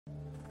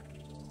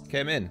Okay,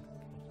 I'm in.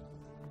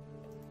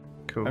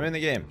 Cool. I'm in the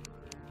game.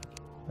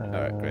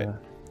 Alright, great.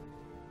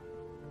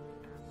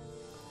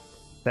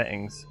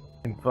 Settings.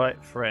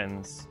 Invite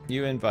friends.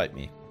 You invite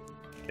me.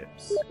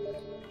 Tips.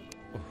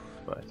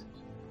 Right.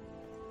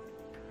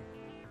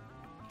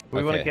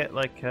 We want to get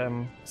like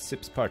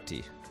Sips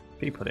party.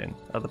 people in,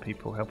 other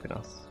people helping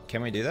us.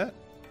 Can we do that?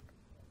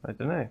 I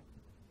don't know.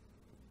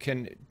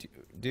 Can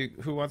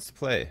who wants to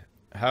play?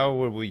 How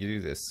would we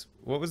do this?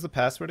 What was the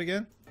password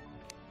again?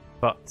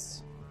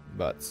 Butts.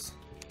 Butts.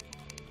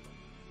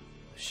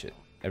 Shit.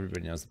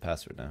 Everybody knows the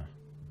password now.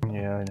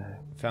 Yeah, I know.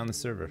 Found the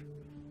server.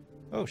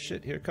 Oh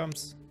shit, here it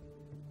comes.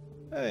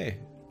 Hey.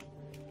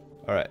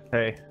 Alright.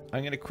 Hey.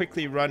 I'm gonna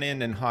quickly run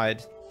in and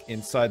hide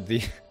inside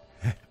the...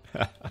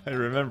 I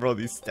remember all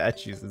these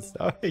statues and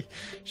stuff. Hey,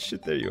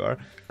 shit, there you are.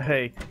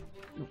 Hey.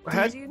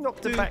 How do you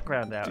knock the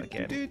background out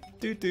again?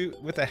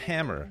 With a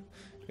hammer.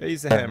 I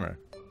use a hammer.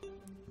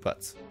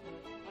 Butts.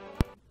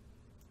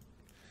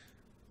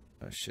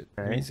 Oh shit.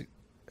 Okay. Music.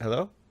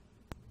 Hello?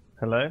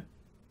 Hello?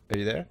 Are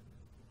you there?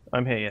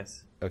 I'm here,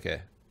 yes.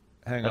 Okay.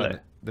 Hang Hello. on.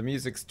 The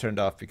music's turned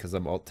off because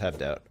I'm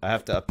alt-tabbed out. I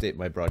have to update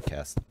my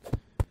broadcast.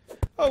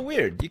 Oh,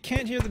 weird. You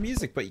can't hear the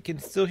music, but you can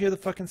still hear the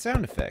fucking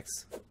sound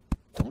effects.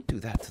 Don't do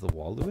that to the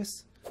wall,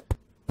 Lewis.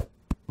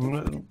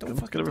 I'm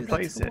just gonna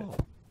replace it.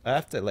 I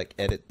have to, like,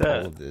 edit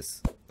all of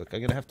this. Look,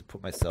 I'm gonna have to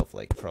put myself,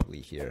 like,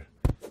 probably here.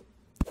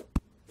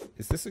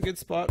 Is this a good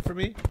spot for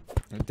me?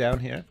 I'm down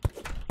here.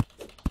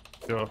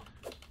 Sure.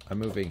 I'm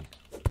moving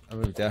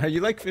down. Are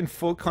you like in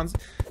full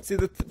See,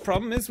 the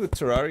problem is with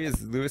Terraria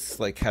is Lewis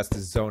like has to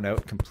zone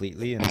out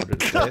completely in order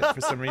to play it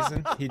for some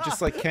reason. He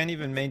just like can't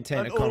even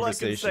maintain a conversation all I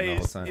the can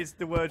whole say time. is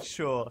the word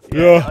sure.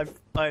 Yeah. I'm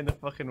flying the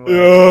fucking world.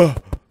 Yeah.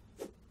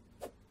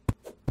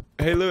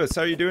 Hey Lewis,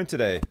 how are you doing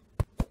today?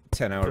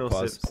 10-hour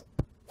pause. Sips.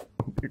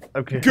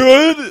 Okay.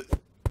 Good.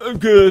 I'm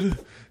good.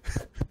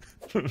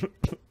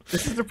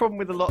 This is the problem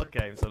with a lot of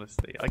games,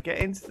 honestly. I get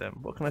into them.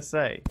 What can I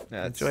say?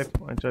 Yeah, I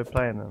enjoy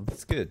playing them.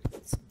 It's good.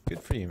 It's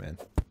good for you, man.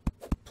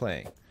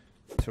 Playing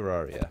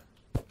Terraria.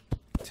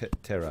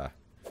 Terra.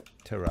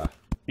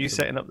 You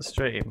setting up the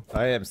stream?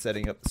 I am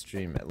setting up the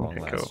stream at long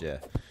last. Cool. Yeah.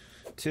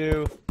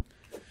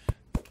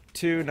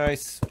 Two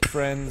nice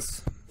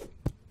friends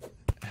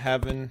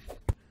having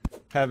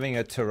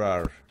a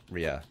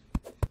Terraria.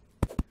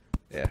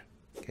 There.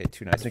 Okay,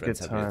 two nice friends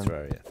having a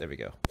Terraria. There we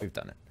go. We've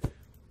done it.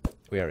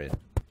 We are in.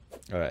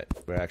 Alright,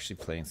 we're actually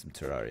playing some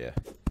Terraria.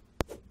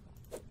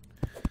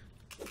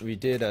 We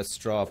did a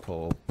straw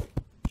poll,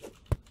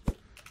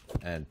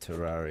 and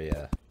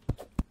Terraria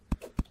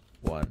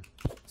won,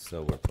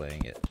 so we're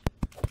playing it.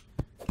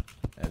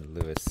 And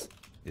Lewis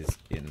is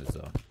in the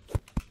zone.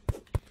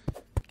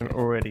 I'm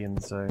already in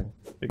the zone.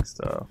 Big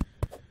star.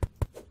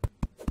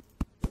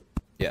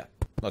 Yeah,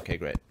 okay,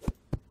 great.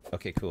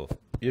 Okay, cool.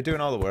 You're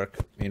doing all the work,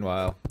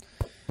 meanwhile.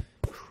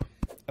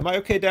 Am I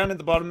okay down at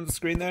the bottom of the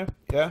screen there?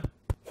 Yeah?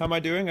 How am I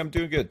doing? I'm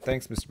doing good.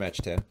 Thanks, Mr. Match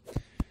 10.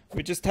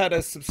 We just had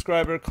a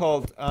subscriber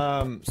called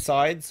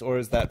Sides, or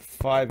is that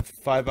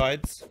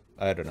Five-Eyeds?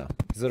 I don't know.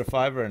 Is it a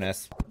 5 or an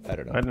S? I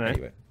don't know. I don't know.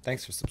 Anyway,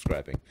 thanks for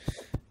subscribing.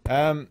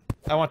 I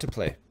want to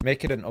play.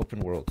 Make it an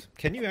open world.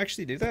 Can you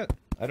actually do that?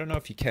 I don't know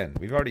if you can.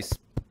 We've already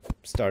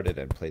started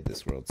and played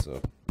this world,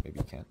 so maybe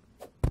you can.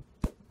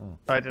 Oh.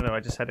 I don't know. I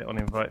just had it on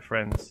invite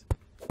friends.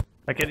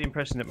 I get the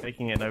impression that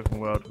making it an open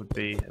world would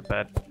be a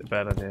bad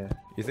idea.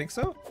 You think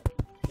so?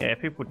 Yeah,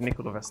 people would nick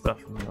all of our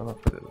stuff and I'll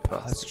not put it with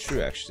us. That's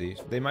true, actually.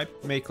 They might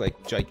make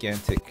like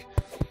gigantic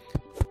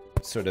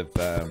sort of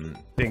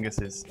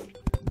dinguses,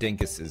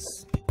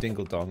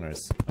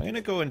 dingle-dongers. I'm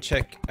gonna go and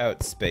check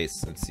out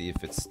space and see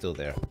if it's still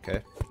there. Okay,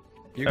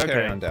 you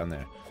carry on down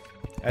there.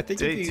 I think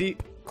you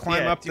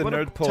climb up the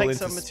nerd pole. Take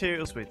some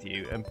materials with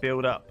you and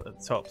build up at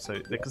the top,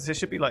 so because there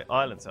should be like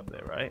islands up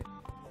there, right?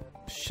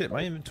 Shit,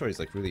 my inventory is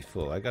like really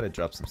full. I gotta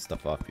drop some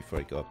stuff off before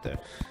I go up there.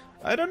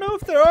 I don't know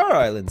if there are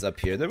islands up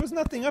here. There was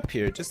nothing up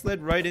here. It just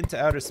led right into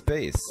outer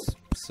space.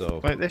 So.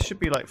 Wait, there should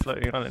be like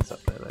floating islands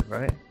up there, though,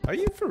 right? Are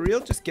you for real?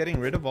 Just getting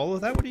rid of all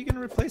of that? What are you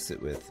gonna replace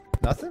it with?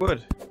 Nothing.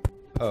 Wood.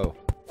 Oh,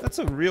 that's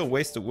a real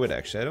waste of wood.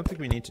 Actually, I don't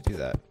think we need to do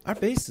that. Our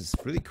base is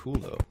really cool,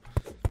 though.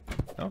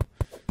 No.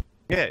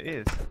 Yeah, it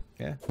is.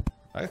 Yeah,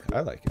 I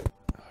like it.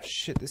 Oh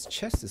shit, this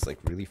chest is like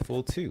really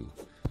full too.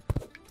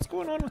 What's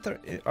going on with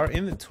our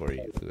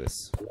inventory,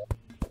 Lewis?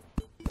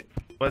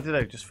 Well, I don't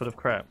know, just full of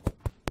crap.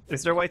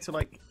 Is there a way to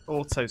like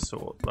auto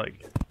sort?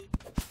 Like,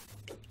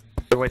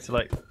 is there a way to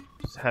like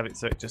have it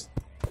so it just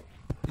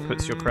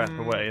puts your crap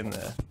away in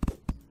there?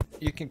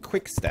 You can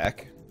quick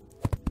stack.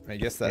 I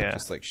guess that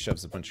just like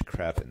shoves a bunch of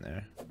crap in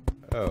there.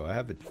 Oh, I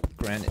have a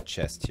granite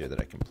chest here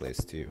that I can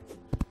place too.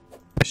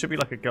 There should be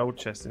like a gold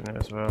chest in there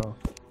as well.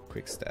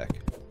 Quick stack.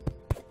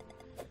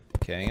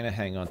 Okay, I'm gonna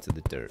hang on to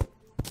the dirt,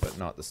 but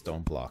not the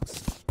stone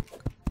blocks.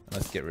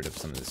 Let's get rid of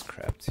some of this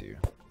crap too.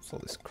 What's all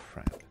this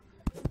crap?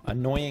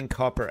 Annoying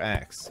copper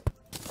axe.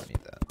 I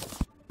need that.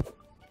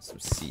 Some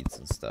seeds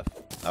and stuff.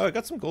 Oh, I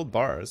got some gold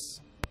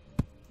bars.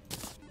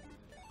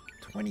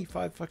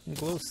 25 fucking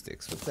glow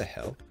sticks. What the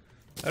hell?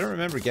 I don't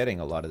remember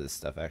getting a lot of this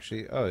stuff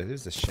actually. Oh,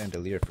 there's a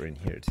chandelier for in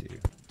here too.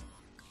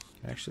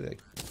 Can I actually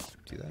like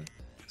do that?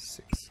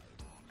 6.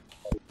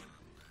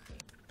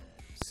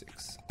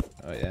 6.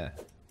 Oh yeah.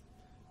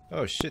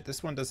 Oh shit,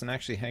 this one doesn't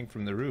actually hang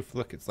from the roof.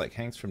 Look, it's like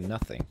hangs from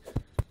nothing.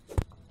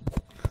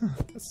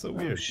 That's so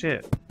weird. Oh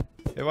shit.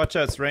 Hey, watch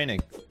out, it's raining.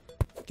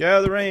 Get out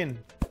of the rain.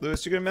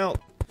 Lewis, you're gonna melt.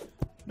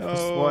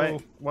 No.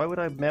 Why would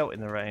I melt in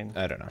the rain?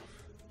 I don't know.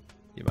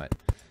 You might.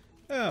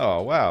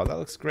 Oh, wow, that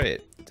looks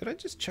great. Did I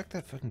just chuck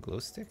that fucking glow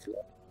stick?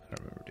 I don't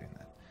remember doing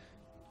that.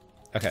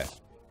 Okay.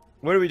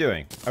 What are we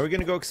doing? Are we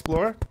gonna go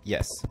explore?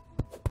 Yes.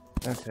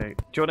 Okay.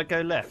 Do you want to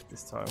go left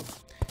this time?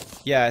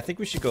 Yeah, I think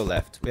we should go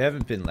left. We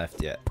haven't been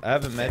left yet. I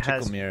have a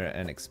magical mirror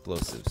and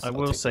explosives. I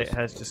will say it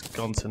has just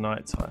gone to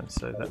night time,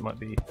 so that might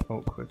be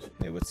awkward.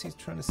 Hey, what's he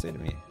trying to say to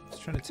me? He's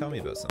trying to tell me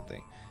about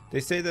something.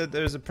 They say that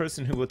there's a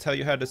person who will tell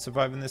you how to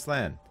survive in this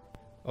land.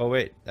 Oh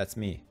wait, that's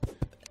me.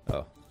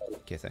 Oh,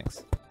 okay,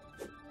 thanks.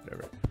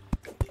 Whatever.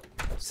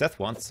 Seth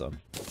wants some.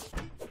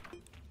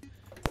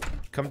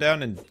 Come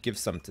down and give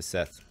some to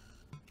Seth.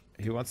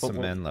 He wants some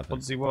man loving. What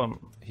does he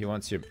want? He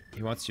wants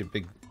your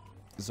big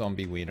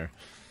zombie wiener.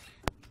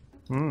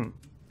 Hmm.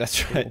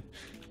 That's right.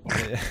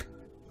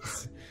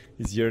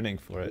 He's yearning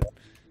for it.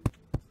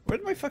 Where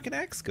did my fucking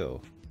axe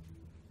go?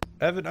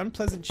 I have an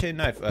unpleasant chain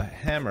knife, a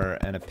hammer,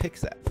 and a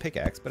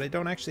pickaxe, but I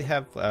don't actually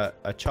have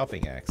a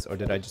chopping axe. Or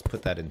did I just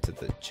put that into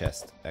the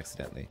chest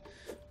accidentally?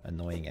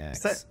 Annoying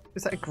axe.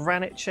 Is that a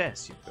granite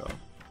chest you've got?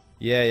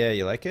 Yeah,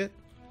 you like it?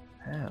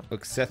 How?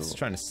 Look, Seth's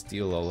trying to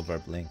steal all of our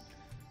bling.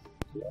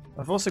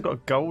 I've also got a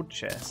gold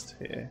chest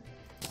here.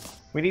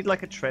 We need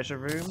like a treasure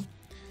room.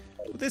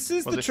 This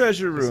is the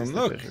treasure room.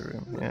 Look, treasure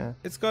room. Yeah.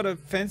 It's got a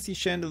fancy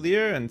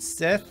chandelier, and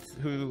Seth,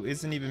 who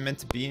isn't even meant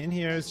to be in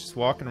here, is just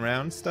walking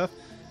around and stuff.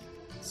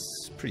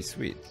 It's pretty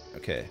sweet.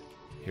 Okay,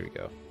 here we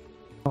go.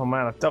 Oh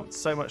man, I've dumped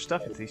so much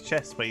stuff into these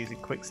chests by using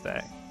quick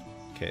stack.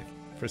 Okay,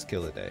 first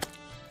kill of the day.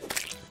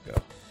 Go.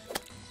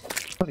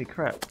 Holy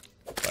crap!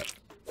 What?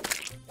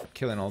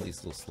 Killing all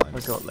these little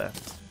slimes. I got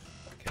left.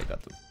 Okay,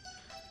 got them.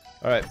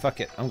 All right, fuck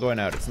it. I'm going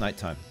out. It's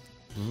nighttime.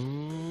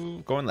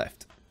 Going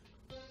left.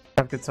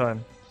 Have a good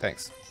time.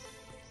 Thanks.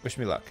 Wish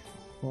me luck.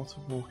 Water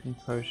walking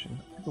potion.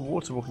 I think the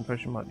water walking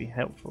potion might be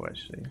helpful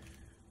actually.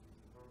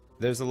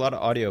 There's a lot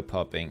of audio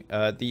popping.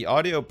 The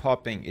audio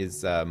popping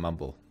is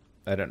mumble.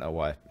 I don't know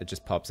why. It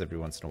just pops every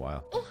once in a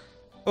while.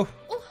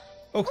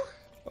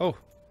 Oh.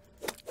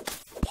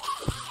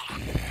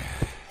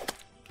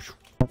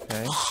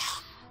 Okay.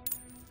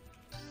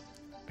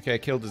 Okay, I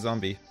killed a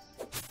zombie.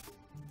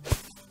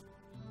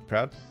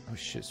 Proud? Oh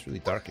shit, it's really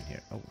dark in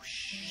here. Oh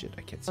shit,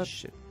 I can't see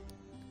shit.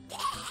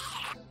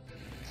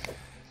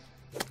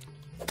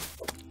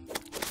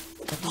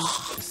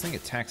 This thing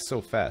attacks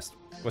so fast.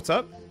 What's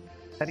up?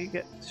 How do you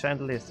get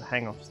chandeliers to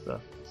hang off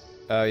stuff?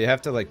 You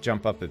have to like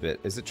jump up a bit.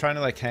 Is it trying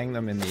to like hang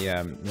them in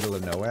the middle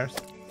of nowhere?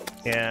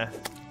 Yeah.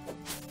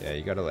 Yeah,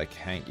 you gotta like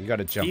hang. You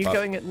gotta jump up. Are you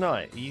going at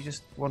night? Are you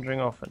just wandering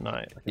off at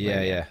night? Like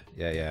yeah,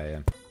 I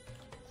am.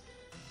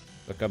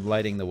 Look, I'm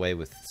lighting the way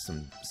with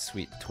some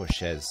sweet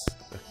torches.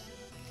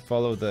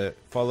 Follow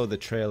the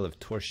trail of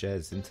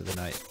torches into the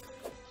night.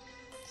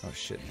 Oh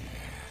shit!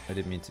 I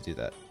didn't mean to do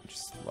that.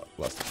 Just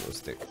lost the glow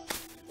stick.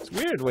 It's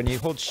weird when you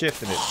hold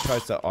shift and it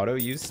tries to auto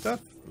use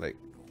stuff. Like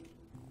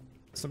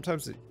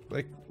sometimes it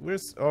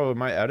where's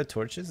am I out of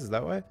torches? Is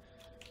that why?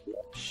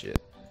 Shit.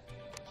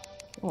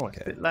 Oh,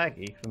 it's a bit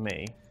laggy for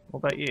me. What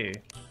about you?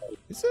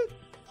 Is it?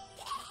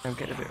 I'm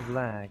getting a bit of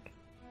lag.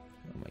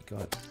 Oh my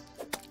god.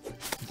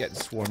 I'm getting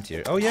swarmed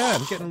here. Oh yeah,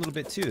 I'm getting a little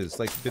bit too. It's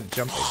like a bit of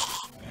jumping.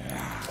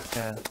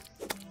 Yeah.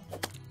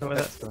 So where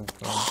that's coming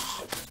from?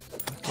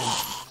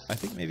 I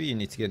think maybe you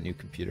need to get a new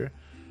computer.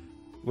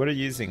 What are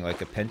you using?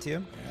 Like a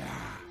Pentium?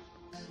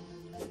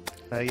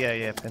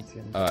 Yeah,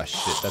 Pentium. Oh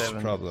shit, that's 7.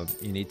 a problem.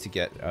 You need to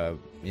get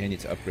you need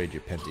to upgrade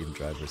your Pentium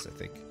drivers, I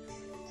think.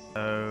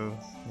 Oh,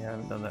 yeah, I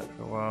haven't done that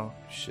for a while.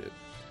 Shit.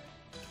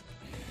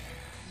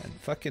 And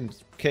fucking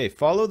okay,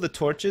 follow the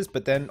torches,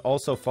 but then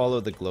also follow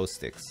the glow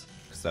sticks,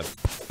 because I'm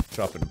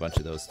dropping a bunch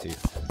of those too.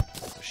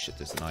 Oh shit,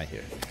 there's an eye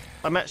here.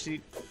 I'm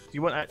actually.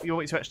 You want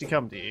me to actually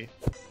come? Do you?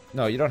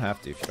 No, you don't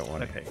have to if you don't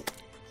want to. Okay.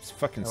 It's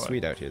fucking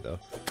sweet out here though.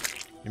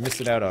 You're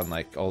missing out on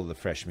like all the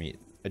fresh meat.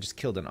 I just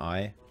killed an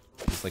eye.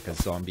 There's like a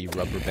zombie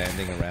rubber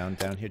banding around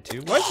down here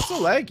too. Why is it so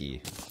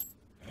laggy?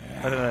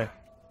 I don't know.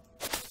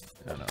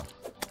 I don't know.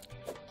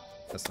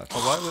 That's not.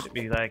 Well, why would it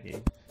be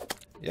laggy?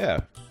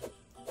 Yeah.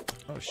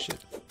 Oh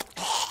shit.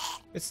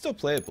 It's still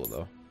playable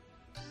though.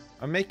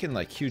 I'm making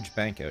like huge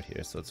bank out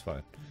here, so it's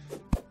fine.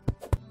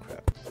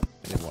 Crap.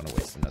 I didn't want to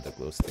waste another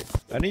glow stick.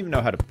 I don't even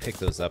know how to pick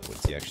those up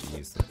once you actually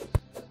use them.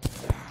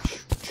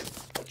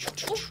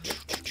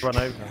 Run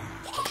over.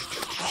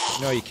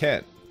 No, you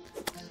can't.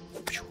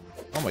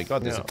 Oh my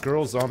god, there's a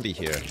girl zombie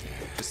here.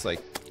 Just like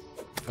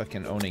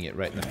fucking owning it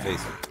right in the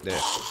face. There.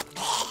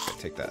 Okay,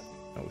 take that.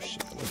 Oh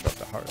shit, I dropped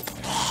the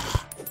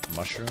heart.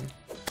 Mushroom.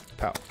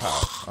 Pow,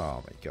 pow.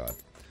 Oh my god.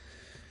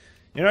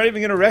 You're not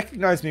even gonna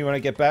recognize me when I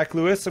get back,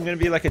 Lewis. I'm gonna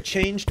be like a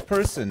changed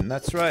person.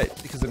 That's right,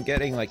 because I'm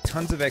getting like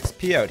tons of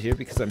XP out here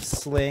because I'm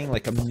slaying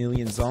like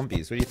 1,000,000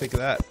 zombies. What do you think of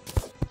that?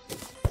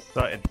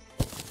 Started.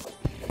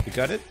 You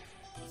got it?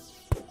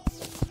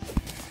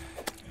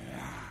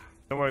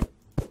 Don't worry.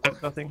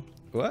 Nothing.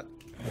 What?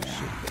 Oh,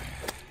 shit.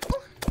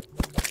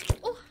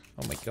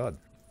 Oh my god.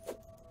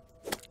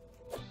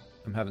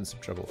 I'm having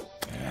some trouble.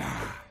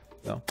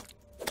 No?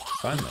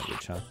 Fine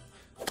language, huh?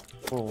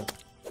 Oh.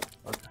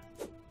 Okay.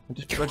 I'm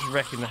just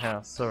wrecking the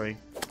house, sorry.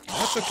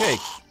 That's okay.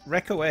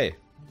 Wreck away.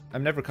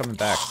 I'm never coming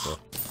back, so.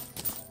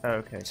 Oh,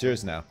 okay. It's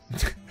yours now.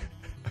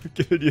 I'm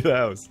giving you the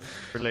house.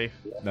 Relief.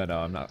 No,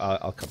 I'm not.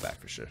 I'll come back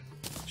for sure.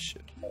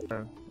 Shit.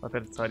 Oh, I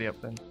better tidy up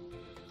then.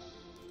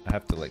 I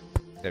have to, like.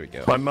 There we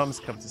go. My mum's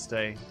come to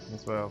stay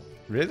as well.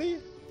 Really?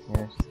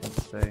 Yeah, she's come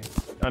to stay.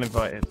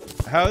 Uninvited.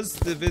 How's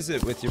the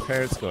visit with your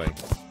parents going?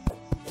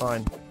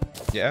 Fine.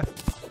 Yeah?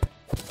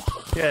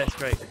 Yeah, it's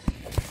great.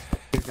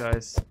 Good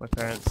guys, my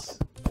parents.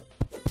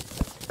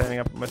 Staying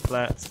up at my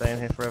flat, staying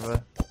here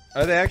forever.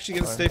 Are they actually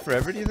going to Fine. stay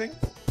forever, do you think?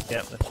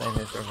 Yep, they're staying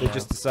here forever. They now.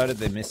 just decided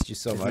they missed you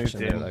so They've much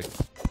and moved they're in.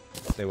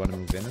 like, they want to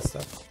move in and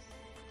stuff?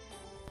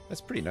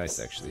 That's pretty nice,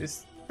 actually.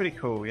 It's pretty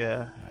cool,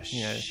 yeah. Oh,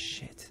 You know,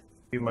 shit.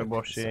 do my Look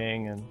at this.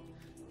 washing and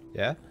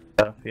Yeah?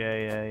 stuff.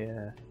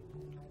 Yeah.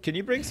 Can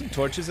you bring some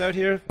torches out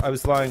here? I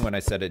was lying when I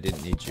said I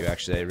didn't need you.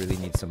 Actually, I really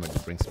need someone to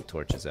bring some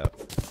torches out.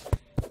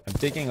 I'm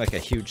digging like a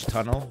huge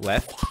tunnel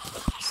left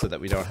so that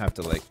we don't have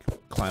to like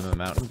climb a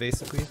mountain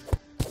basically.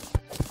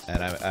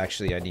 And I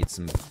need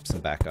some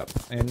backup.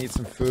 I'm gonna need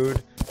some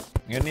food.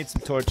 I'm gonna need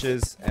some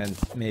torches and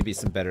maybe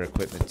some better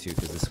equipment too,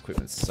 because this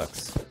equipment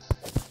sucks.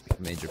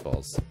 Major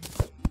balls.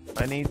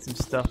 I need some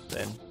stuff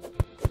then.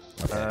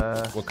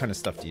 Okay. What kind of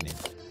stuff do you need?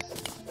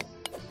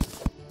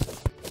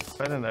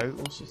 I don't know,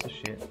 all sorts of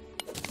shit.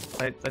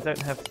 I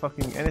don't have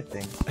fucking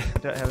anything. I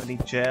don't have any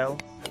gel.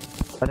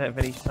 I don't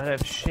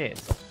have shit.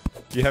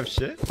 You have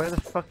shit? Where the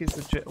fuck is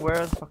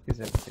where the fuck is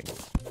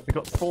everything? We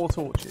got 4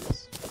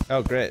 torches.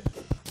 Oh, great.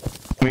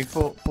 I mean,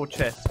 four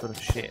chests full of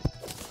shit.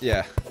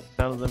 Yeah.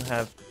 None of them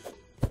have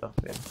stuff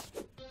in.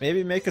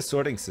 Maybe make a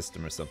sorting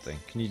system or something.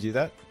 Can you do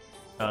that?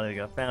 Oh, there you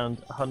go. I found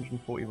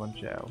 141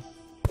 gel.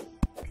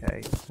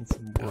 Okay, and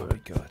some Oh wood.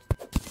 my god.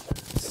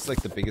 This is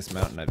like the biggest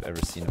mountain I've ever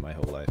seen in my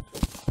whole life.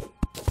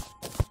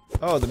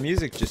 Oh, the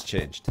music just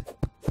changed.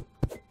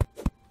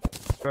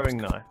 Throwing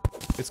knife.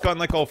 It's gotten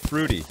like all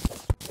fruity.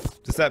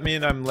 Does that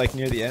mean I'm like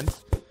near the end?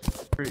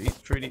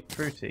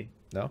 Fruity.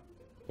 No?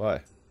 Why?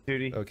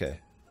 Fruity. Okay.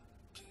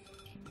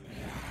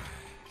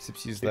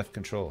 Sips use left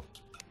control.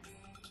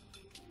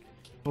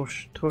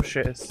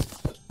 Torches.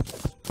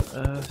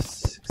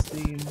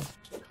 16.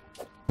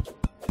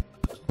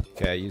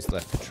 Okay, I used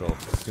left control.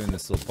 It's doing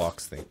this little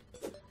box thing.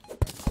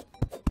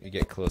 You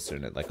get closer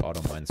and it like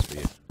auto mines for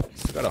you.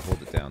 Still gotta hold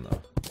it down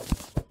though.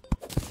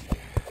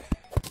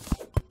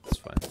 It's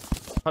fine.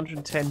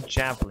 110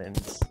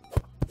 javelins.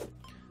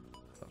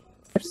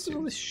 Where does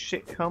all this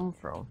shit come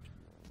from?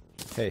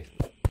 Hey.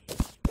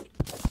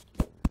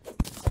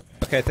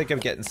 Okay, I think I'm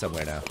getting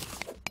somewhere now.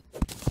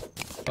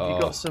 Have you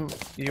got some...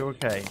 You're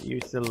okay. You're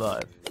still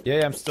alive.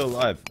 Yeah, I'm still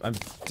alive. I'm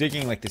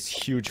digging like this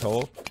huge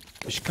hole.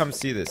 You should come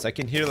see this. I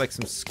can hear like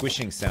some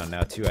squishing sound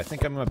now too. I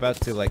think I'm about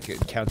to like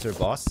encounter a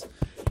boss.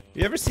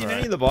 You ever seen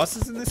any of the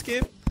bosses in this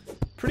game?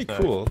 Pretty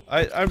cool.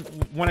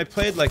 When I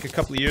played like a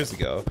couple of years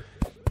ago,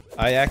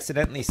 I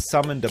accidentally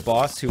summoned a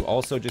boss who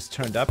also just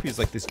turned up. He was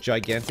like this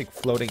gigantic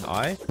floating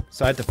eye.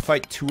 So I had to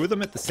fight 2 of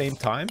them at the same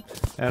time,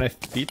 and I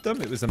beat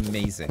them. It was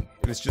amazing.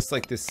 It was just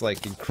like this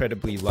like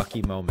incredibly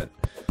lucky moment.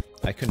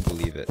 I couldn't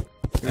believe it.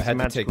 It was a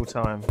magical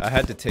time. I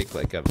had to take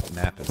like a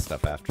nap and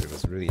stuff after. It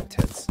was really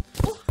intense.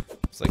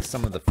 It's like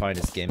some of the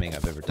finest gaming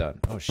I've ever done.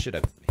 Oh shit,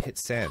 I've hit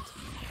sand.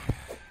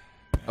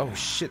 Oh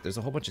shit, there's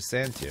a whole bunch of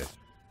sand here.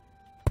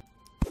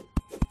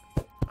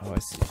 Oh, I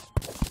see.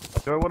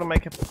 Do I want to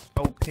make an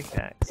old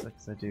pickaxe?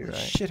 Because I do, right?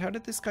 Shit, how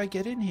did this guy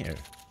get in here?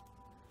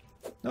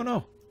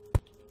 No.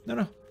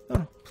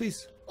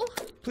 Please.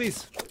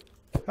 Please.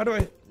 How do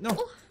I... No,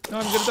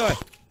 I'm gonna die.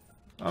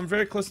 I'm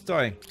very close to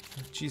dying.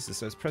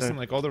 Jesus, I was pressing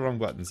like all the wrong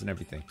buttons and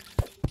everything.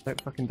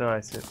 Don't fucking die,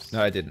 Sips.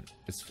 No, I didn't.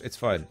 It's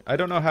fine. I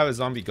don't know how a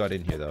zombie got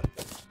in here, though.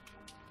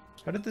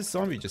 How did this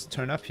zombie just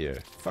turn up here?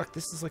 Fuck,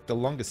 this is like the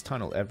longest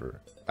tunnel ever.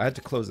 I had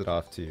to close it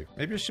off, too.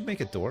 Maybe I should make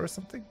a door or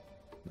something?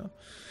 No?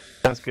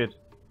 Sounds good.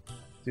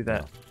 Do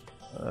that.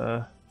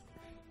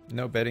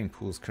 No betting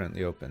pools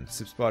currently open.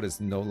 SipSpot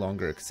is no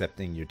longer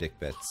accepting your dick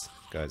bets,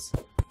 guys.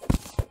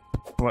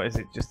 What is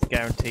it? Just a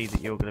guarantee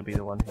that you're going to be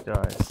the one who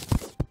dies?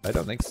 I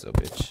don't think so,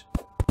 bitch.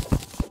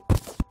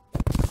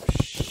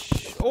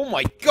 Oh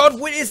my god,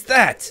 what is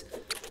that?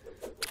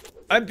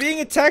 I'm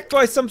being attacked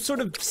by some sort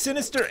of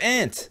sinister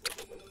ant.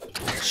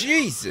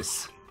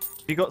 Jesus.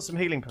 You got some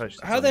healing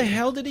potions? How the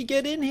hell did he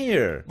get in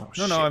here? Oh,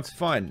 no, shit. I'm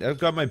fine. I've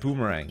got my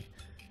boomerang.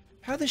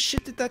 How the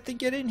shit did that thing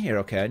get in here?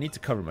 Okay, I need to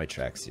cover my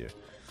tracks here.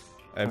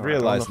 I've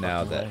realized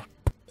now that...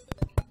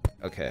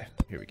 Okay,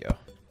 here we go.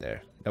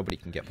 There. Nobody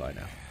can get by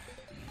now.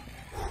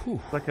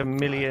 Whew. Like a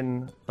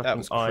million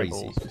fucking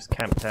eyeballs just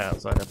camped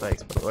outside our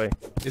base, by the way.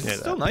 Is it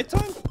still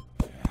nighttime?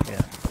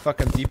 Yeah.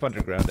 Fuck, I'm deep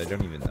underground. I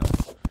don't even know.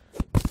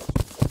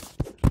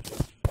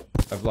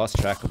 I've lost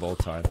track of all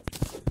time.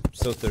 I'm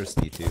so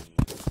thirsty, too.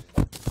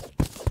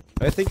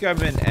 I think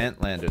I'm in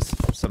Antland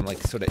or some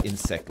like sort of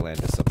insect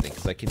land or something,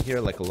 because I can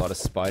hear like a lot of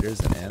spiders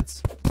and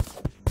ants.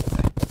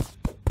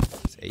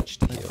 It's H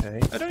to heal. Okay.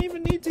 I don't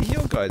even need to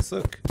heal, guys.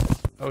 Look.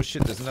 Oh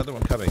shit, there's another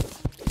one coming.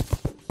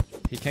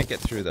 He can't get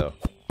through though.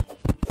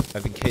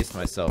 I've encased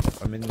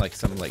myself. I'm in like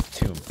some like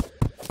tomb.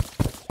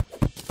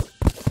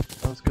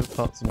 I was gonna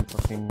plant some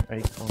fucking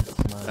acorns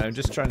tonight. I'm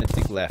just trying to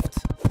dig left.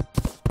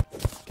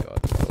 God,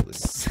 all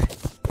this.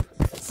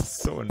 This is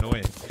so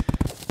annoying.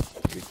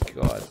 Good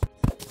God.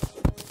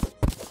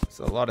 It's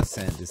a lot of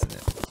sand, isn't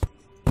it?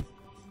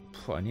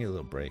 Oh, I need a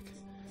little break.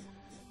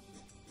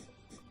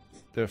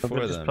 There are I'm 4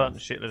 gonna of just them. plant a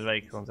shitload of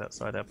acorns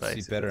outside our base. See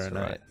if better that's at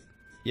all night. right.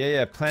 Yeah,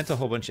 yeah, plant a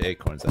whole bunch of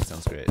acorns. That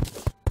sounds great.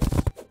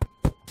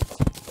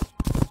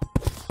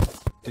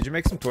 Did you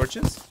make some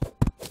torches?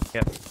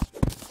 Yep.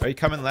 Are you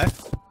coming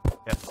left?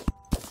 Yep.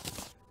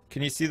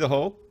 Can you see the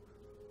hole?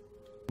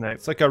 No.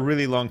 It's like a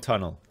really long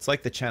tunnel. It's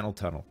like the channel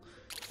tunnel.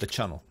 The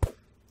channel.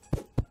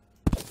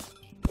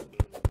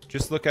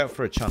 Just look out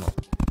for a channel.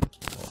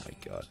 Oh my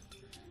god.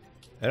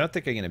 I don't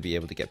think I'm going to be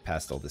able to get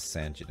past all this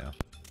sand, you know.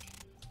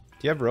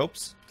 Do you have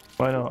ropes?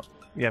 Why not?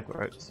 Yeah, I've got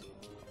ropes.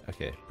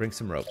 Okay, bring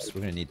some ropes.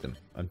 We're going to need them.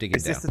 I'm digging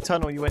Is down. this the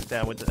tunnel you went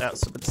down with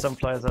the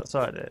sunflowers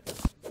outside it?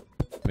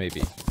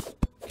 Maybe.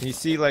 Can you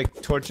see,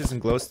 like, torches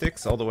and glow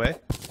sticks all the way?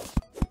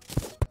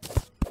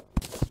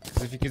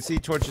 Because if you can see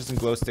torches and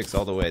glow sticks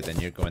all the way, then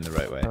you're going the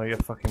right way. Oh, you're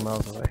fucking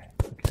miles away.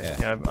 Okay.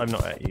 Yeah, I'm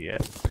not at you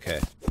yet.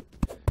 Okay.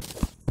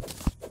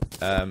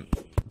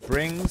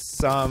 Bring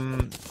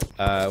some,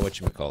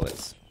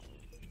 whatchamacallits.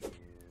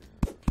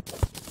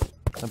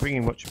 I'm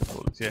bringing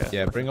whatchamacallits, yeah.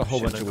 Yeah, bring a whole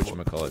bunch of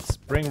Shitload whatchamacallits.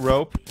 Bring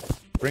rope,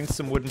 bring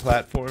some wooden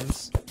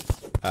platforms,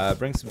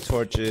 bring some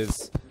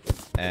torches,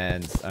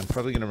 and I'm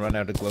probably going to run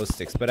out of glow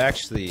sticks. But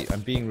actually, I'm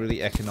being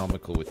really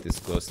economical with this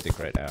glow stick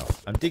right now.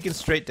 I'm digging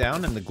straight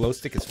down, and the glow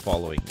stick is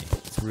following me.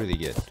 It's really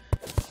good.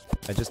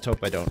 I just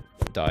hope I don't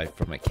die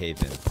from a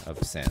cave-in of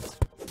sand.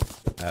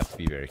 I have to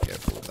be very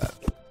careful of that.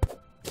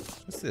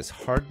 What's this?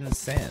 Hardened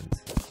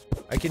sand.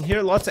 I can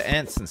hear lots of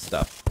ants and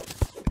stuff.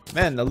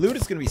 Man, the loot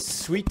is going to be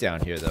sweet down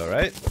here, though,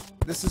 right?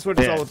 This is what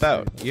it's all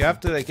about. You have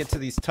to like get to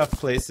these tough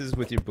places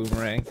with your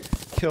boomerang,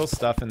 kill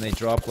stuff, and they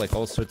drop like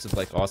all sorts of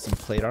like awesome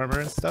plate armor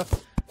and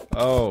stuff.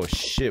 Oh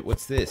shit,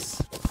 what's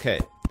this? Okay.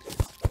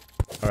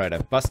 Alright, I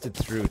busted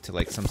through to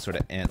like some sort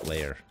of ant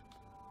lair.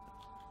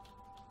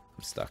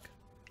 I'm stuck.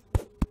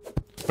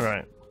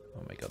 Right.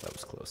 Oh my god, that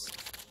was close.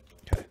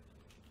 Okay.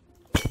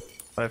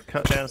 I've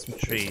cut down some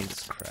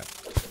trees Crap.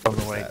 on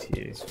the way to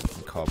you.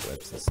 Some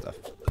cobwebs and stuff.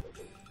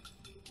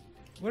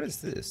 What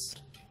is this?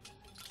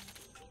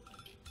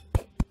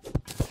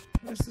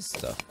 What is this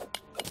stuff?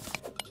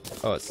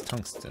 Oh, it's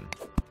tungsten.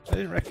 I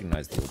didn't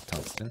recognize the old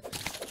tungsten.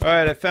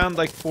 Alright, I found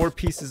like 4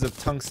 pieces of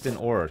tungsten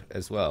ore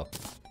as well.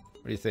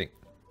 What do you think?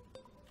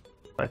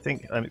 I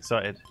think I'm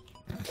excited.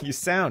 You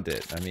sound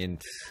it. I mean,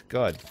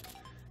 God.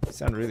 You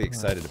sound really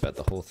excited about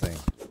the whole thing.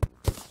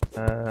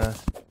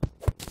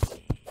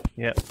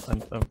 Yep,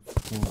 I'm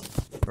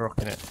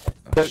rocking it.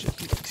 Oh, So,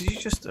 shit. did you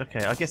just...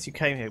 Okay, I guess you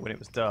came here when it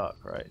was dark,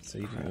 right? So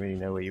you didn't really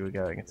know where you were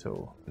going at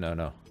all. No,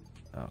 no.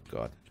 Oh,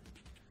 God.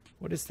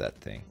 What is that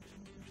thing?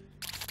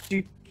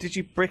 Did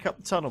you brick up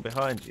the tunnel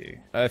behind you?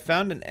 I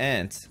found an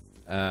ant,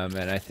 and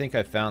I think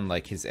I found,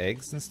 like, his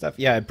eggs and stuff.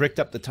 Yeah, I bricked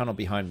up the tunnel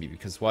behind me,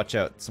 because watch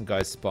out, some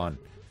guys spawn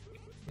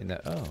in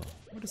that... Oh,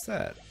 what is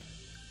that?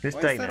 This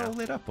Why day is that now. all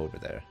lit up over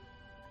there?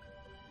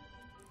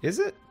 Is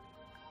it?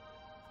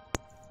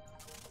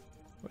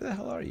 Where the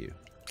hell are you?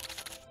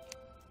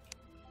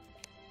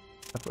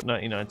 I've got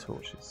 99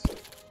 torches.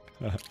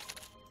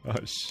 Oh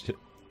shit.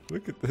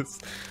 Look at this.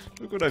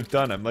 Look what I've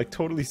done. I'm like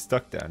totally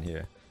stuck down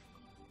here.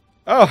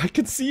 Oh, I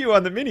can see you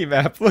on the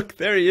mini-map. Look,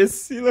 there he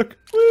is. See, look.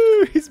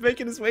 Woo! He's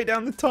making his way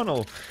down the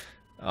tunnel.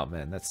 Oh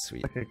man, that's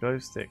sweet. Okay, glow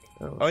stick.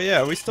 Oh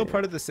yeah, are we still shit.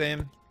 part of the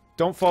same?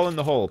 Don't fall in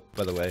the hole,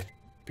 by the way.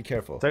 Be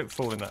careful. Don't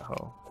fall in that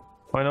hole.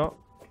 Why not?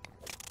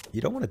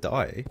 You don't want to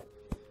die.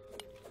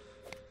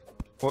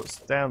 What's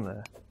down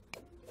there?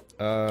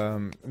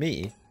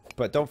 Me.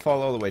 But don't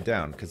fall all the way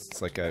down, because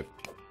it's like a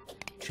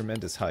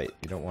tremendous height.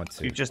 You don't want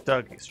to. You just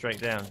dug it straight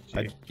down,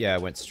 did you? Yeah, I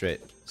went straight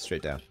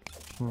down.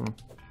 Hmm.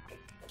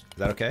 Is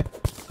that okay?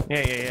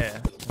 Yeah.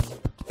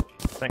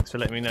 Thanks for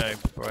letting me know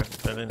before I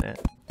fell in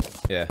it.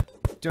 Yeah.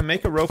 Do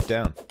make a rope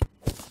down.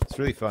 It's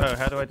really fun. Oh,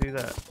 how do I do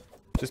that?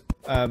 Just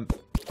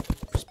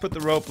put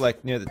the rope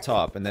like near the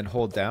top and then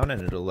hold down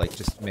and it'll like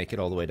just make it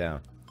all the way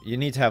down. You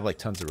need to have like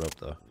tons of rope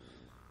though.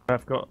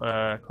 I've got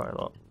quite a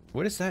lot.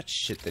 What is that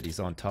shit that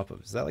he's on top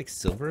of? Is that like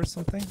silver or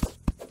something?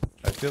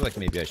 I feel like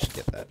maybe I should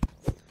get that.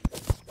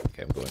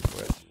 Okay, I'm going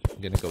for it.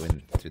 I'm gonna go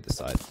in through the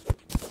side.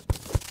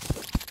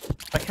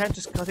 I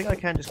think I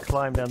can just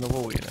climb down the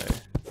wall, you know.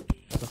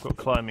 I've got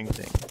climbing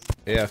things.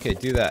 Yeah, okay,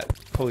 do that.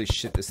 Holy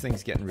shit, this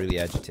thing's getting really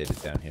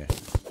agitated down here.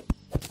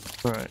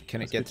 Alright.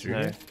 Can it get through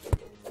here?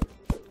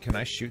 Can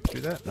I shoot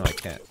through that? No, I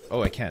can't.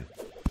 Oh, I can.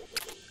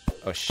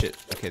 Oh shit.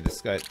 Okay,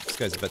 this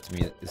guy's about to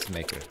meet his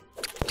maker.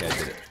 Okay, I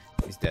did it.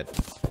 He's dead.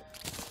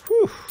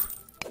 Whew.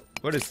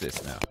 What is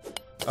this now?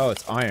 Oh,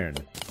 it's iron.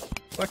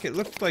 Fuck, it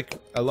looked like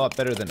a lot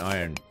better than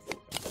iron.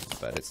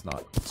 But it's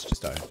not. It's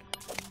just iron.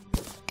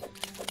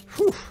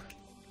 Whew.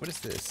 What is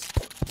this?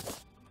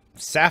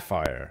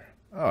 Sapphire.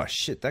 Oh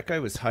shit, that guy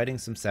was hiding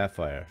some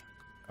sapphire.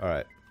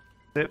 Alright.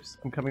 Zips,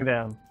 I'm coming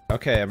down.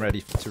 Okay, I'm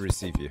ready to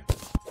receive you.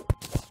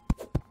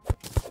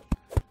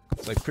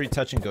 It's like pretty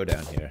touch and go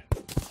down here.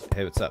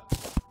 Hey, what's up?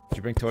 Did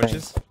you bring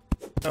torches?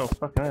 Oh,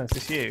 fucking hell, is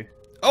this you?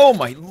 Oh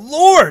my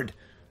lord!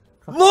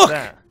 Look!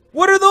 That?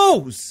 What are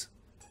those?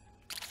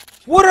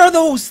 What are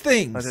those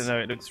things? I don't know,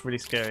 it looks really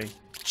scary.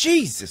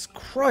 Jesus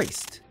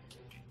Christ.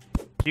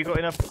 You got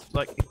enough,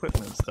 like,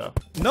 equipment and stuff?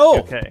 No!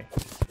 Okay.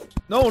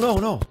 No, no,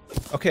 no.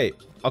 Okay,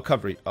 I'll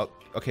cover you.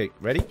 Okay,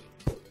 ready?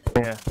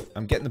 Yeah.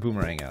 I'm getting the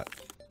boomerang out.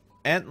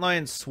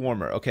 Antlion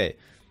Swarmer. Okay,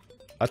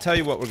 I'll tell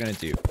you what we're gonna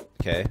do.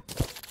 Okay,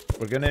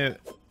 we're gonna.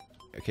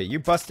 Okay, you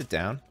bust it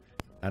down,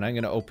 and I'm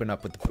gonna open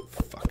up with the.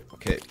 Fuck.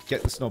 Okay,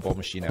 get the snowball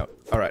machine out.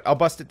 All right, I'll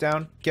bust it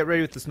down. Get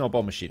ready with the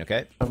snowball machine.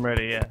 Okay. I'm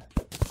ready. Yeah.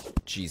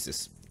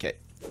 Jesus. Okay,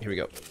 here we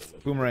go.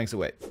 Boomerangs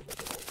away.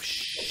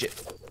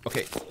 Shit.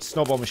 Okay,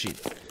 snowball machine.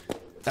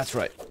 That's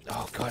right.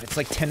 Oh god, it's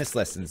like tennis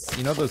lessons.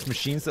 You know those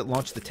machines that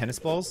launch the tennis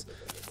balls?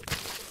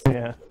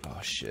 Yeah. Oh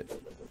shit.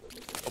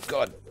 Oh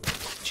god.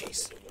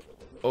 Jeez.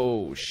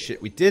 Oh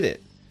shit, we did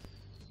it.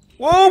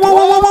 Whoa, whoa,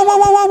 whoa, whoa, whoa,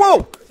 whoa, whoa,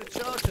 whoa! It's a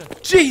charger.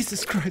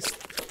 Jesus Christ.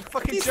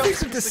 Fucking These jumped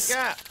things are into the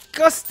gap.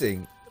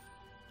 disgusting.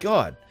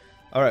 God.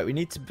 Alright, we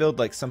need to build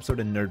like some sort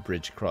of nerd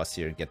bridge across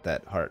here and get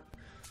that heart.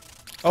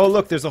 Oh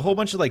look, there's a whole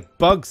bunch of like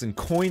bugs and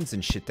coins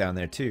and shit down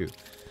there too.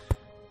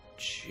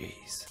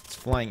 Jeez. It's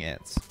flying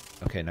ants.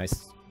 Okay,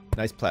 nice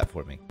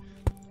platforming.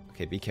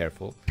 Okay, be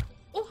careful.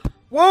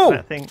 Whoa!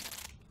 That thing.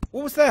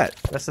 What was that?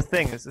 That's the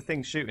thing. It's the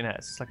thing shooting at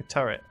us. It's like a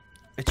turret.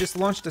 It just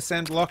launched a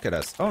sand block at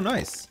us. Oh,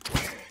 nice.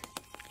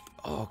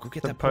 Oh, go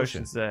get The that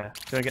potion. potion's there.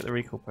 Go and get the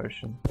recall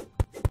potion.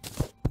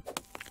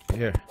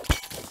 Here.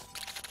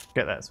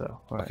 Get that as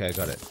well. Right. Okay, I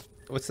got it.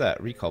 What's that?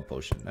 Recall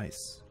potion.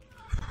 Nice.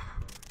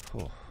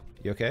 Oh,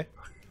 you okay?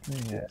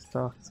 Yeah, it's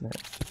dark, isn't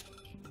it?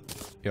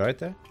 You alright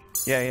there?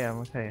 Yeah, yeah, I'm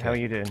okay. How are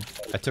you doing?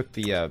 I took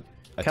the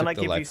Can I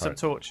the give life you some heart.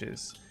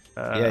 torches?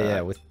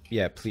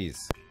 Yeah,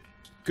 please.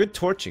 Good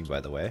torching,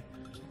 by the way.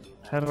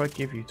 How do I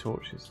give you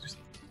torches? Just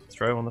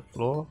throw on the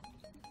floor?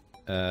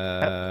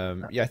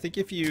 Yeah, I think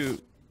if you...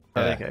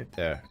 Oh, there you go.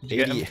 There. Did you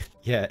get 80,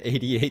 yeah,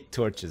 88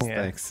 torches, Yeah.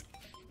 thanks.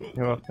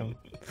 You're welcome.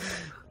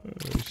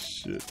 Oh,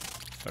 shit.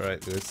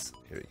 Alright, Lewis.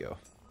 Here we go.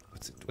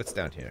 What's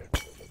down here?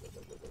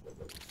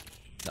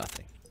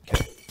 Nothing.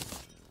 Okay.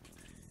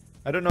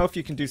 I don't know if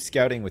you can do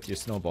scouting with your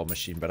snowball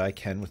machine, but I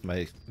can with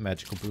my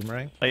magical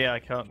boomerang. Oh yeah, I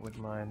can't with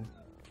mine.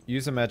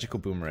 Use a magical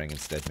boomerang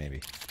instead,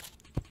 maybe.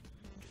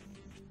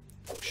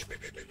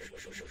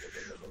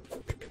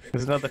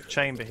 There's another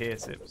chamber here,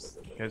 Sips.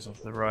 It goes off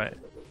to the right.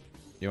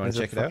 You want to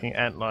check it There's a out? fucking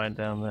ant lion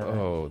down there.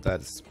 Oh,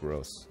 that's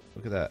gross.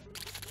 Look at that.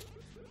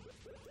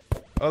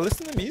 Oh,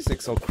 listen to the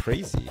music's all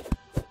crazy.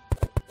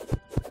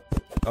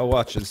 Oh,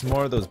 watch. There's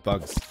more of those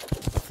bugs.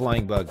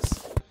 Flying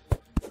bugs.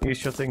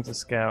 Use your thing to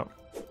scout.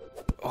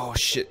 Oh,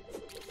 shit.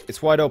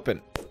 It's wide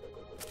open.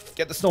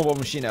 Get the snowball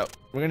machine out.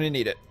 We're gonna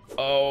need it.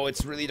 Oh,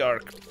 it's really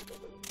dark.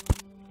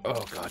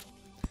 Oh, God.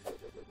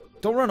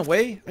 Don't run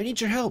away. I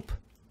need your help.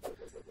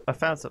 I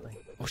found something.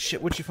 Oh,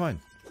 shit. What'd you find?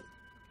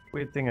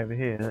 Weird thing over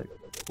here. Look.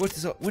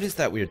 What is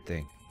that weird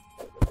thing?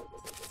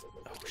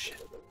 Oh, shit.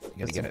 You gotta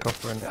There's get some it.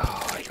 copper in it.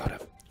 Oh, I got him.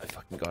 I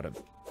fucking got him.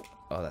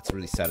 Oh, that's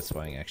really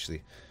satisfying,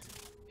 actually.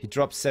 He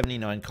dropped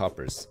 79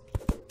 coppers.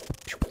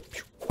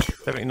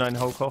 79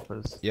 whole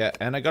coppers. Yeah,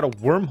 and I got a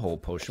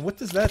wormhole potion. What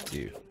does that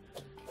do? Do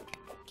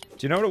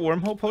you know what a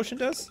wormhole potion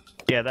does?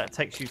 Yeah, that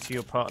takes you to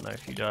your partner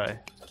if you die.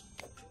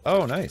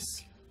 Oh,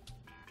 nice.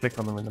 Click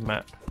on them in the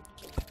map.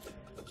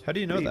 How do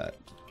you know that?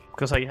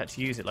 Because I had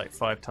to use it like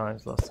 5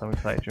 times last time we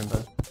played,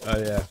 remember? Oh,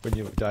 yeah, when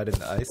you died in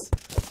the ice.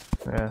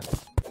 Yeah.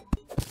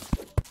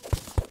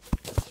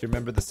 Do you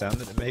remember the sound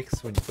that it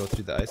makes when you go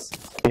through the ice?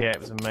 Yeah, it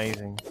was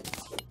amazing.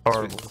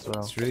 Horrible as well.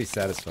 It's really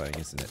satisfying,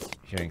 isn't it?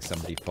 Hearing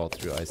somebody fall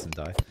through ice and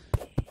die.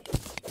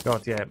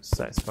 God, yeah, it was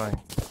satisfying.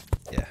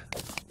 Yeah,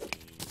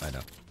 I know.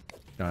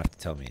 You don't have to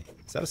tell me.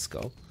 Is that a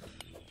skull?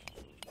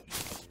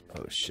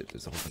 Oh shit,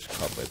 there's a whole bunch of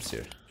cobwebs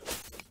here.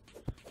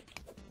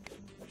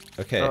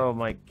 Okay. Oh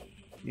my...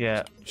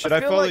 Yeah. Should I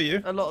feel follow like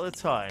you? A lot of the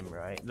time,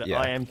 right, that Yeah.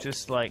 I am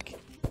just like...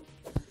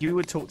 You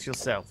would talk to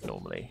yourself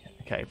normally,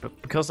 okay, but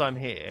because I'm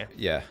here,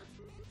 Yeah.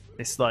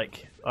 it's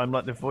like, I'm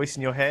like the voice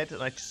in your head,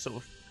 and I just sort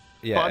of...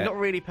 Yeah. But I'm not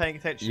really paying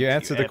attention You to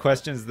answer the ever.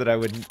 questions that I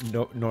would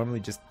normally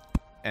just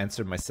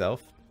answer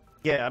myself.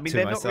 Yeah, I mean, to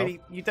they're myself. not really...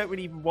 You don't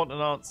really want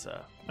an answer.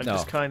 I'm No.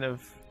 just kind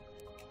of...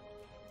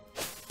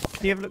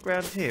 Can you have a look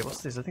around here?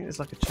 What's this? I think there's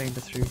like a chamber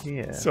through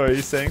here. Sorry, are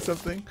you saying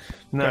something?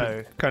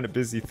 No. Kind of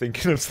busy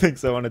thinking of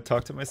things I want to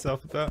talk to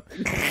myself about.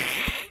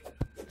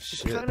 It's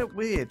Shit. kind of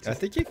weird. I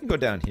think you can go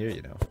down here,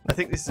 you know. I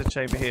think this is a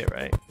chamber here,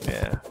 right?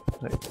 Yeah.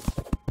 Like,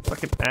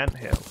 fucking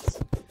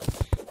anthills.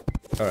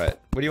 Alright,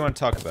 what do you want to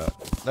talk about?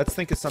 Let's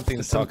think of something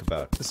to talk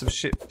about. There's some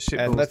shit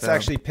And balls let's down.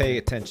 actually pay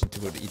attention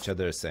to what each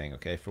other is saying,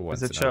 okay? For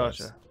once There's a in our lives.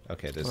 charger.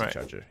 Okay, there's Right. a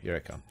charger. Here I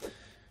come.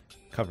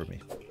 Cover me.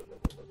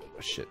 Oh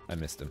shit, I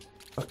missed him.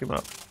 Fuck him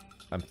up.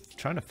 I'm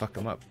trying to fuck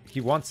him up.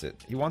 He wants it.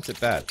 He wants it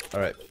bad.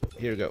 Alright,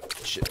 here we go.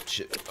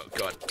 Shit. Oh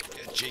god.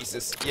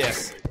 Jesus.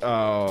 Yes.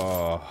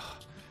 Oh.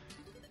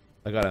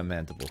 I got a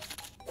mandible.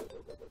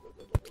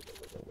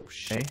 Oh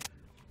shit.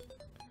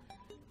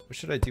 What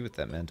should I do with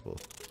that mandible?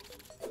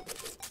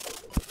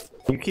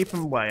 You keep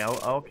him away.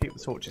 I'll keep the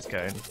torches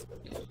going.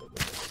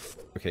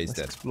 Okay, he's Let's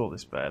dead. explore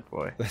this bad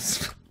boy.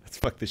 Let's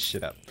fuck this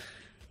shit up.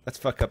 Let's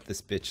fuck up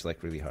this bitch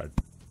like really hard.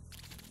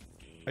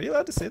 Are you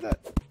allowed to say that?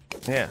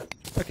 Yeah.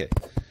 Okay.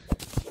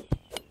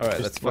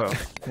 Alright, let's fuck.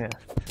 Yeah.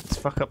 Let's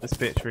fuck up this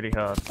bitch really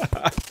hard.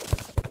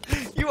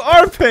 You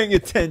are paying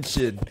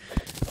attention.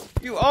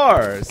 You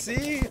are.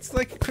 See, it's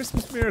like a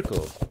Christmas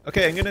miracle.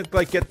 Okay, I'm gonna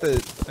like get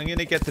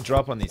the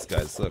drop on these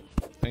guys. Look,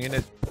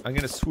 I'm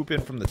gonna swoop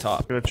in from the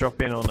top. You're gonna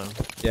drop in on them.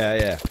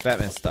 Yeah,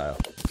 Batman style.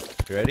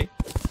 You ready?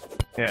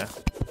 Yeah.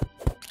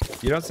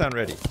 You don't sound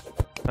ready.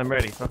 I'm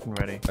ready. Fucking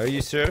ready. Are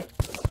you sure?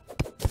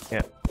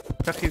 Yeah.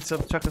 Chuck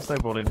a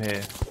snowball in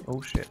here.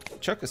 Oh shit.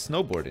 Chuck a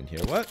snowboard in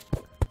here. What?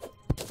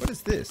 What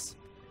is this?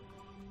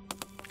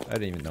 I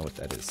don't even know what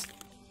that is.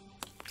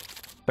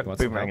 Chuck a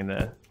boomerang in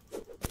there.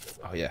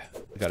 Oh yeah,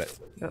 I got it.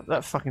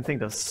 That fucking thing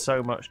does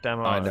so much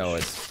damage. I know,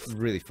 it's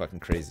really fucking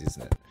crazy,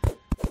 isn't it?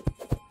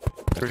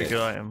 Pretty good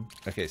item.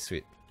 Okay,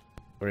 sweet.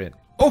 We're in.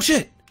 Oh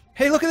shit!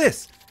 Hey, look at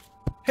this!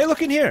 Hey,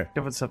 look in here!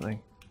 Covered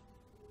something.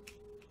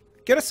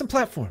 Get us some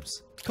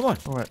platforms. Come on.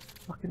 Alright.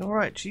 Fucking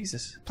alright,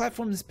 Jesus.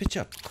 Platform this bitch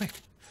up, quick.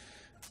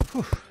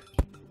 Whew.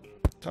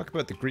 Talk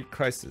about the Greek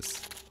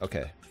crisis.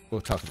 Okay,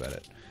 we'll talk about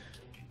it.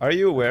 Are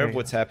you aware of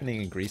what's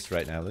happening in Greece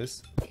right now,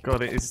 Liz?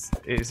 God, it is.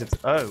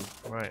 Oh,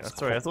 right.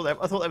 Sorry, I thought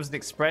that was an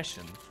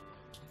expression.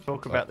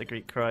 Talk about the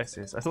Greek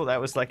crisis. I thought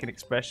that was like an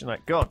expression,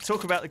 like God,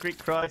 talk about the Greek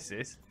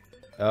crisis.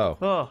 Oh.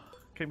 Oh,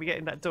 can we get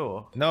in that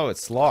door? No,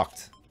 it's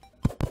locked.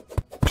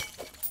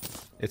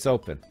 It's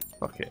open.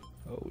 Fuck it.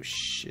 Oh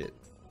shit.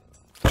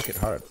 Fuck it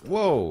hard.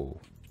 Whoa.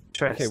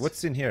 Trust. Okay,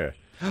 what's in here?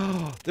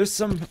 Oh, there's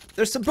some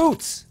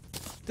boots.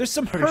 There's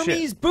some Holy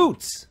Hermes shit.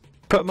 boots.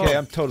 Put them Okay, on.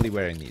 I'm totally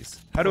wearing these.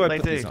 How do I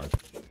put these on?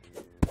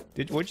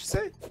 What'd you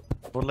say?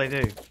 What do they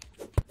do?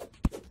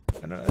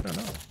 I don't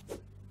know.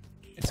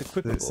 It's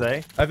equipable. Does it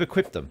say? I've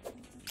equipped them.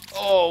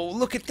 Oh,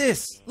 look at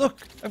this!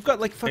 Look, I've got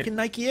like fucking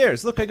Nike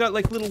Airs. Look, I got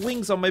like little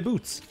wings on my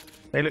boots.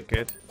 They look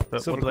good,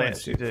 but Silver what do they coins,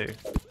 actually do?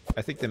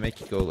 I think they make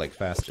you go like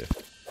faster.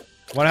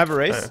 Want to have a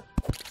race? Oh.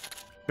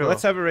 Well,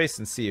 let's have a race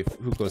and see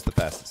who goes the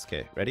fastest.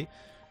 Okay, ready?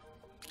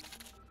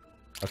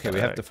 Okay, we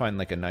have to find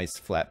like a nice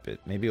flat bit.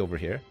 Maybe over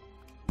here.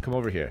 Come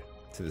over here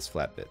to this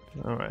flat bit.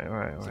 Alright.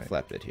 There's a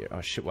flat bit here.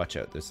 Oh shit, watch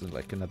out. There's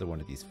like another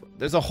one of these.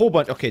 There's a whole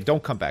bunch. Okay,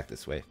 don't come back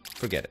this way.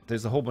 Forget it.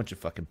 There's a whole bunch of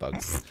fucking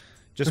bugs.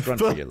 Just run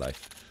for your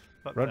life.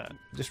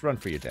 Just run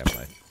for your damn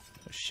life.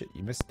 Oh shit,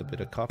 you missed a bit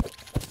of copper.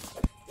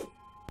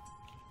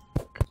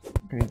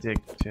 Can you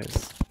dig?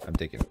 Cheers. I'm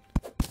digging.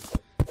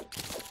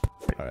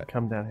 Alright.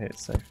 Come down here,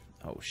 it's safe.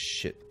 Oh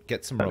shit.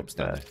 Get some ropes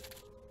down there.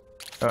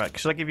 Alright,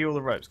 should I give you all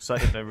the ropes? Because I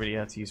don't know really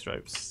how to use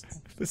ropes.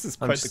 This is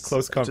quite the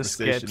close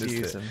conversation, just scared to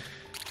use them.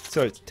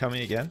 So, tell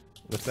me again.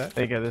 What's that?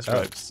 There you go, there's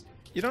ropes.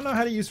 You don't know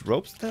how to use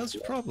ropes? What the hell's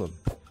your problem?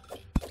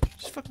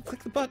 Just fucking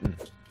click the button.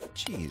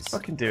 Jeez.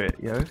 Fucking do it,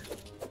 yo.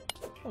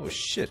 Oh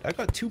shit, I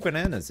got 2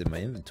 bananas in my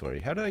inventory.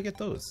 How did I get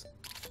those?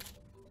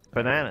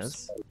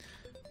 Bananas?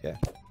 Yeah.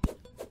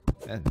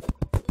 And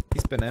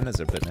these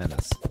bananas are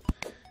bananas.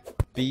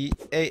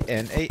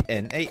 B-A-N-A-N-A-S.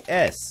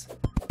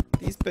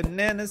 These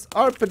bananas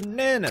are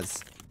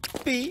bananas.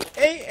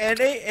 B-A-N-A-N-A-S.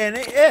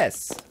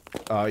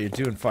 Oh, you're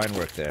doing fine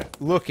work there.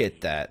 Look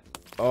at that.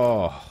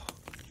 Oh.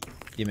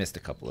 You missed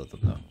a couple of them,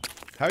 though.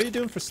 How are you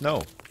doing for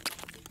snow?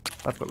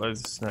 I've got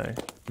loads of snow.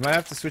 You might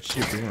have to switch to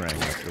your boomerang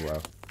after a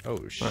while. Oh,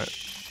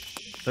 Right.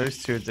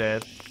 Those two are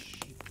dead.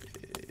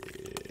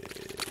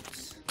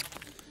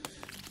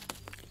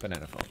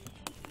 Banana phone.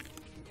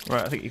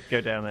 Right, I think you can go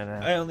down there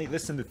now. I only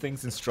listen to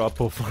things in straw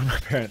poll form,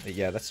 apparently.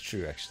 Yeah, that's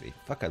true, actually.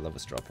 Fuck, I love a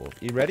straw poll.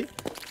 You ready?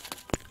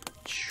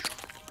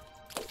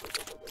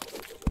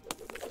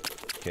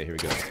 Okay, here we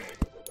go.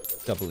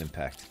 Double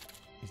impact.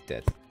 He's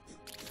dead.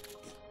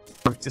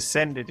 We've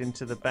descended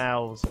into the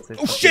bowels of this.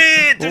 Oh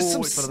shit! There's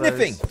some it's one of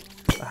sniffing!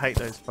 those. I hate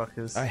those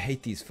fuckers. I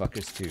hate these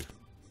fuckers too.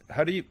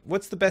 How do you...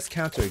 What's the best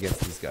counter against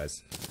these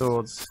guys?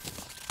 Swords.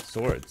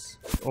 Swords.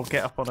 Or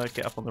get up on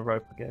the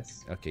rope, I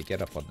guess. Okay,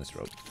 get up on this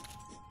rope.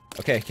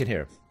 Okay, I can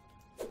hear him.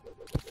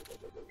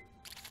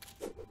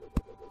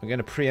 I'm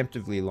gonna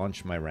preemptively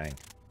launch my rang.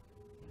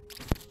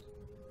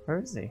 Where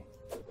is he?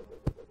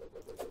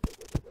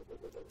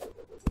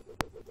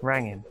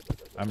 Rang him.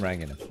 I'm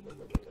ranging him.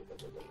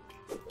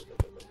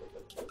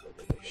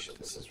 Shit,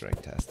 this is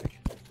rangtastic.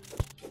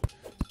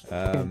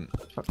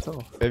 Fucked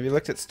off. Have you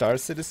looked at Star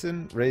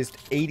Citizen? Raised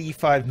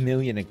 85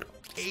 million.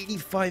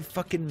 85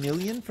 fucking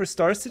million for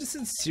Star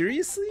Citizen?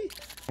 Seriously?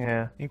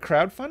 Yeah. In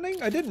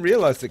crowdfunding? I didn't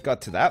realize it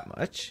got to that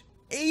much.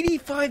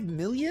 85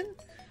 million?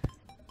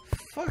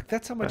 Fuck,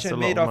 that's how much I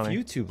made off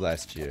YouTube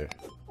last year.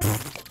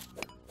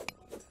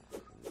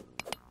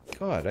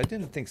 God, I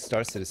didn't think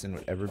Star Citizen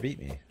would ever beat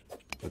me.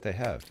 But they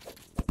have.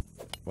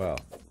 Well,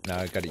 now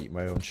I gotta eat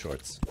my own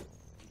shorts.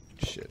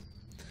 Shit.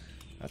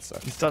 That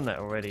sucks. He's done that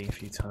already a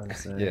few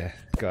times. Though. Yeah,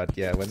 God,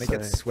 yeah. When they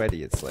get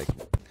sweaty, it's like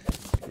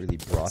really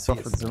brothy.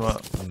 Softens them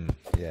up.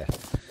 Yeah.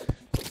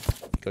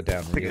 Go down.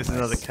 I think there's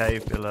another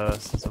cave below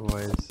us, as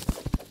always.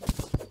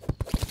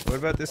 What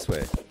about this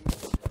way?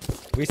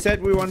 We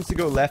said we wanted to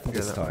go left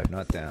this time,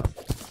 not down.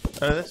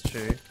 Oh, that's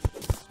true.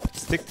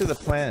 Stick to the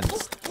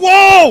plans.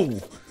 Whoa!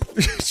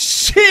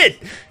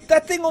 Shit!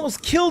 That thing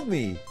almost killed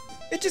me.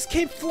 It just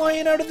came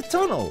flying out of the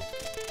tunnel.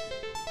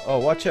 Oh,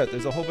 watch out.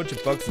 There's a whole bunch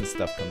of bugs and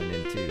stuff coming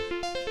in, too.